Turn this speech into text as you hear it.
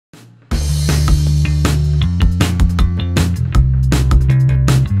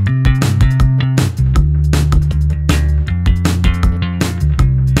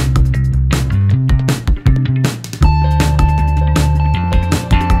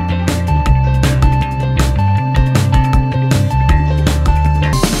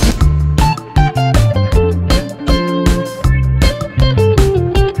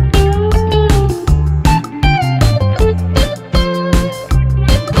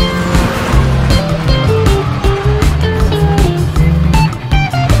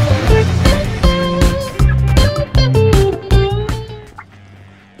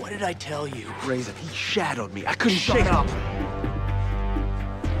shadowed me. I couldn't shake up.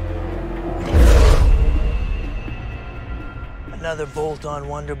 Another bolt-on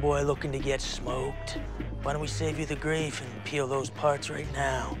wonder boy looking to get smoked. Why don't we save you the grief and peel those parts right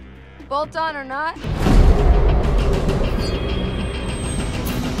now? Bolt-on or not?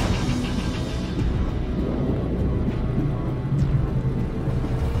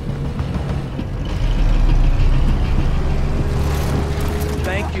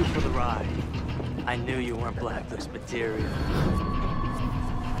 Thank you for the ride. I knew you weren't blacklist material.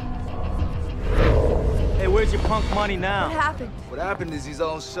 Hey, where's your punk money now? What happened? What happened is he's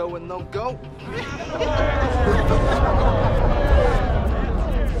all show and no go.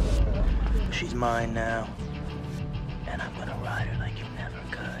 She's mine now. And I'm gonna ride her like you never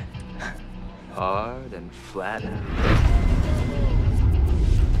could. Hard and flat.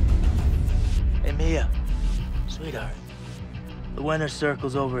 Hey, Mia. Sweetheart. The winner's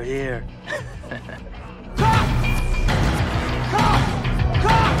circle's over here.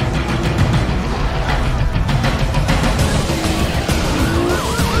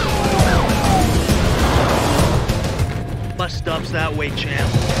 Bus stop's that way,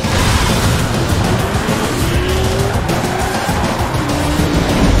 champ.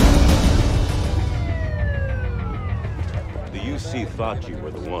 The UC thought you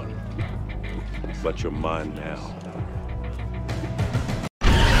were the one, but you're mine now.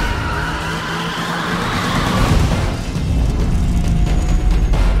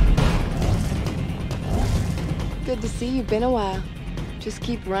 Good to see you. Been a while. Just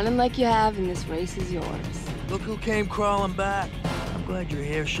keep running like you have, and this race is yours. Look who came crawling back. I'm glad you're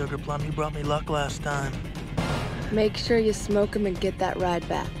here, Sugar Plum. You brought me luck last time. Make sure you smoke him and get that ride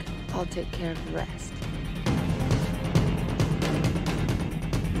back. I'll take care of the rest.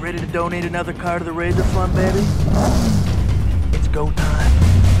 You ready to donate another car to the Razor Fund, baby? It's go time.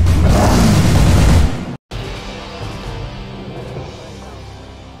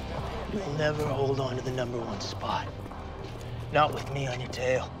 You'll never hold on to the #1 spot. Not with me on your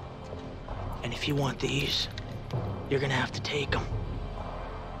tail. And if you want these, you're gonna have to take them.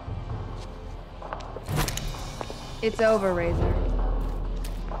 It's over, Razor.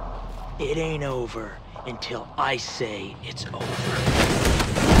 It ain't over until I say it's over.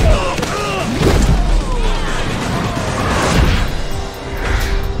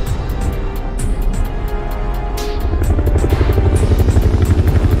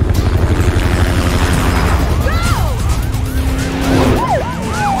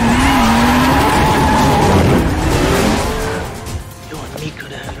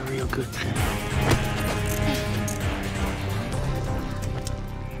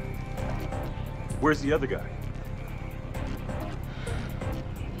 Where's the other guy?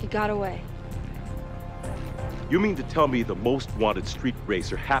 He got away. You mean to tell me the most wanted street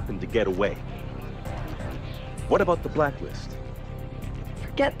racer happened to get away? What about the blacklist?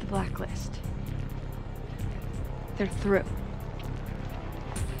 Forget the blacklist. They're through.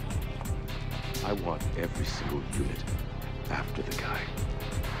 I want every single unit after the guy.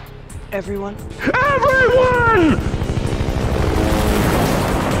 Everyone? Everyone!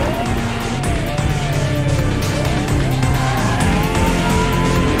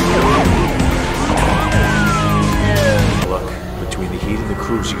 Between the heat and the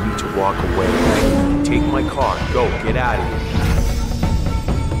cruise, you need to walk away. Take my car. Go. Get out of here.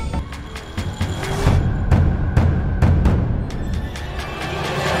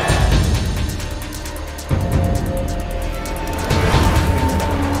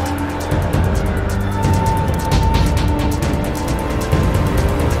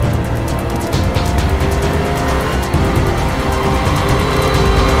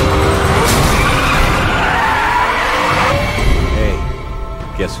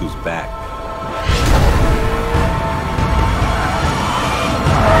 Guess who's back?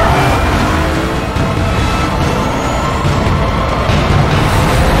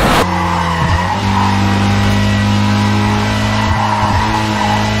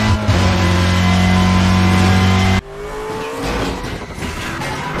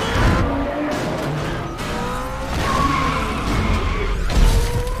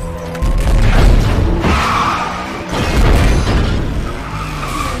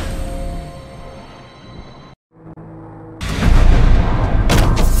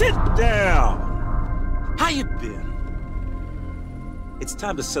 It's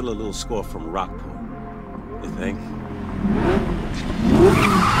time to settle a little score from Rockport, you think?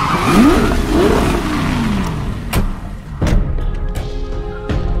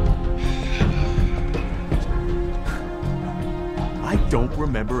 I don't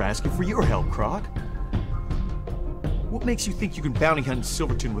remember asking for your help, Croc. What makes you think you can bounty hunt in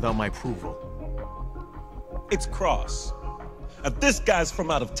Silverton without my approval? It's Cross. Now, this guy's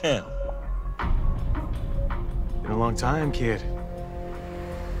from out of town. Been a long time, kid.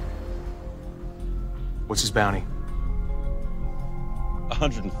 What's his bounty?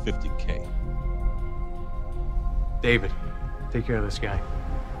 150K. David, take care of this guy.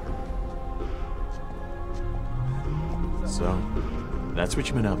 So, that's what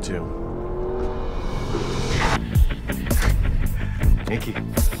you've been up to. Nikki,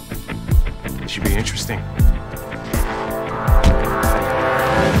 this should be interesting.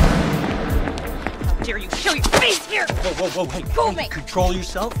 How dare you show your face here! Whoa, hey, Fool me! Control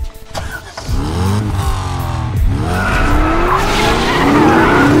yourself.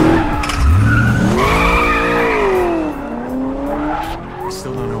 I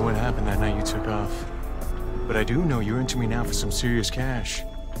still don't know what happened that night you took off. But I do know you're into me now for some serious cash.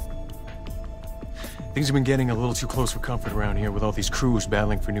 Things have been getting a little too close for comfort around here with all these crews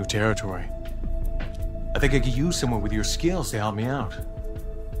battling for new territory. I think I could use someone with your skills to help me out.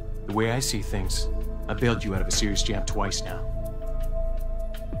 The way I see things, I bailed you out of a serious jam twice now.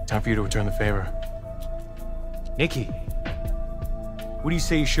 Time for you to return the favor. Nikki, what do you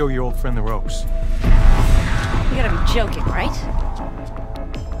say you show your old friend the ropes? You gotta be joking, right?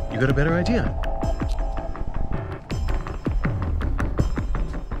 You got a better idea?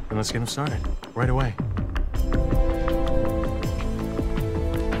 Then let's get him started, right away.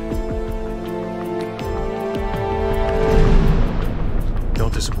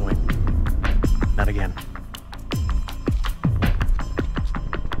 Don't disappoint. Not again.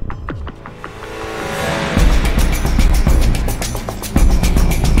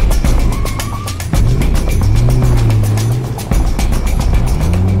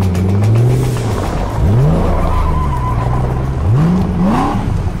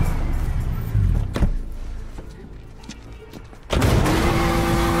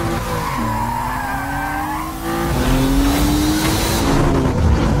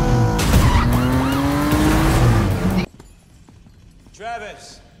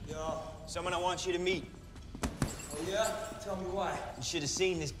 Someone I want you to meet. Oh, yeah? Tell me why. You should have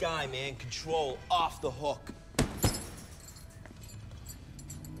seen this guy, man. Control off the hook.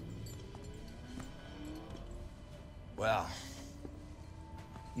 Well,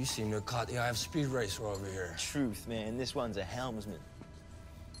 you seem to have caught the eye of Speed Racer over here. Truth, man. This one's a helmsman.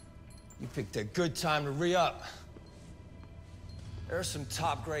 You picked a good time to re-up. There's some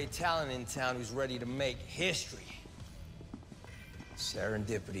top-grade talent in town who's ready to make history.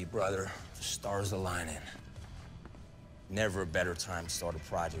 Serendipity, brother. The stars aligning. Never a better time to start a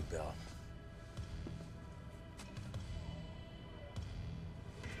project, Bill.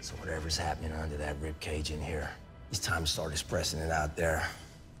 So whatever's happening under that ribcage in here, it's time to start expressing it out there.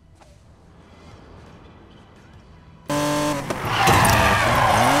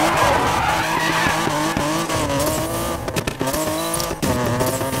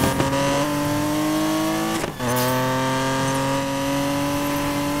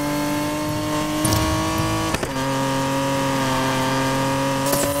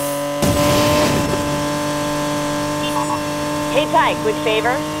 Hey, Ty, quick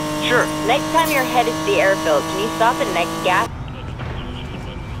favor? Sure. Next time you're headed to the airfield, can you stop at next gas?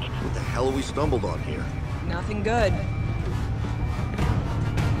 What the hell have we stumbled on here? Nothing good.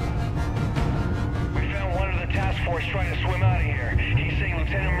 We found one of the task force trying to swim out of here. He's saying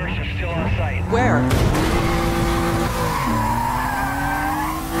Lieutenant Mercer's still on site. Where?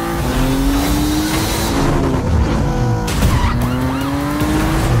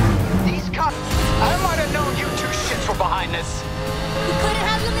 These cops, I might have known you two shits were behind this. We couldn't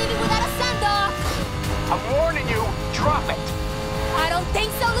have you leaving without a send-off. I'm warning you, drop it. I don't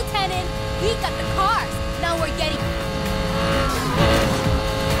think so, Lieutenant. We got the cars. Now we're getting...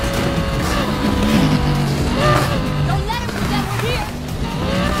 Don't let him forget we're here.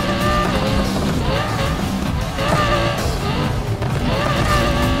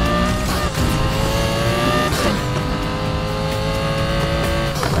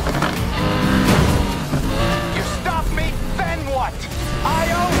 You stop me, then what?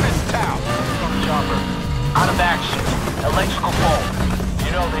 I own this town. Chopper, out of action. Electrical fault.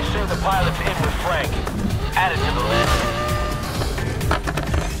 You know, they say the pilot's in with Frank. Add it to the list.